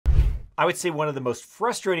I would say one of the most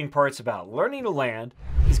frustrating parts about learning to land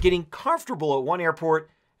is getting comfortable at one airport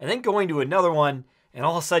and then going to another one, and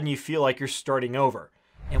all of a sudden you feel like you're starting over.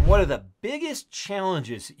 And one of the biggest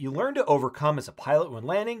challenges that you learn to overcome as a pilot when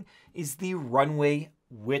landing is the runway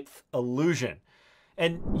width illusion.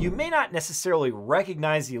 And you may not necessarily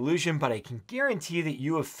recognize the illusion, but I can guarantee that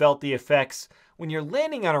you have felt the effects when you're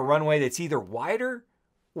landing on a runway that's either wider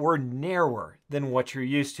or narrower than what you're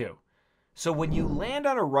used to. So when you land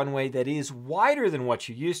on a runway that is wider than what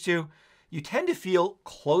you're used to, you tend to feel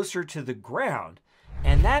closer to the ground.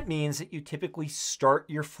 And that means that you typically start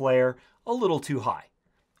your flare a little too high.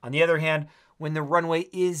 On the other hand, when the runway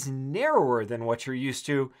is narrower than what you're used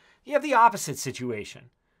to, you have the opposite situation.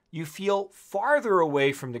 You feel farther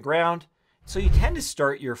away from the ground, so you tend to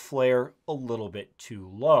start your flare a little bit too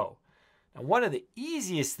low. Now, one of the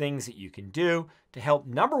easiest things that you can do to help,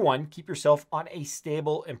 number one, keep yourself on a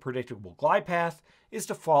stable and predictable glide path is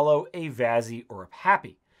to follow a VASI or a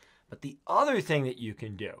PAPI. But the other thing that you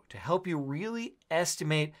can do to help you really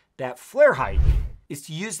estimate that flare height is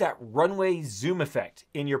to use that runway zoom effect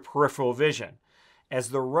in your peripheral vision. As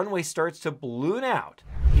the runway starts to balloon out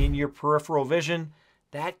in your peripheral vision,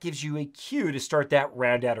 that gives you a cue to start that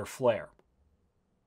round out or flare.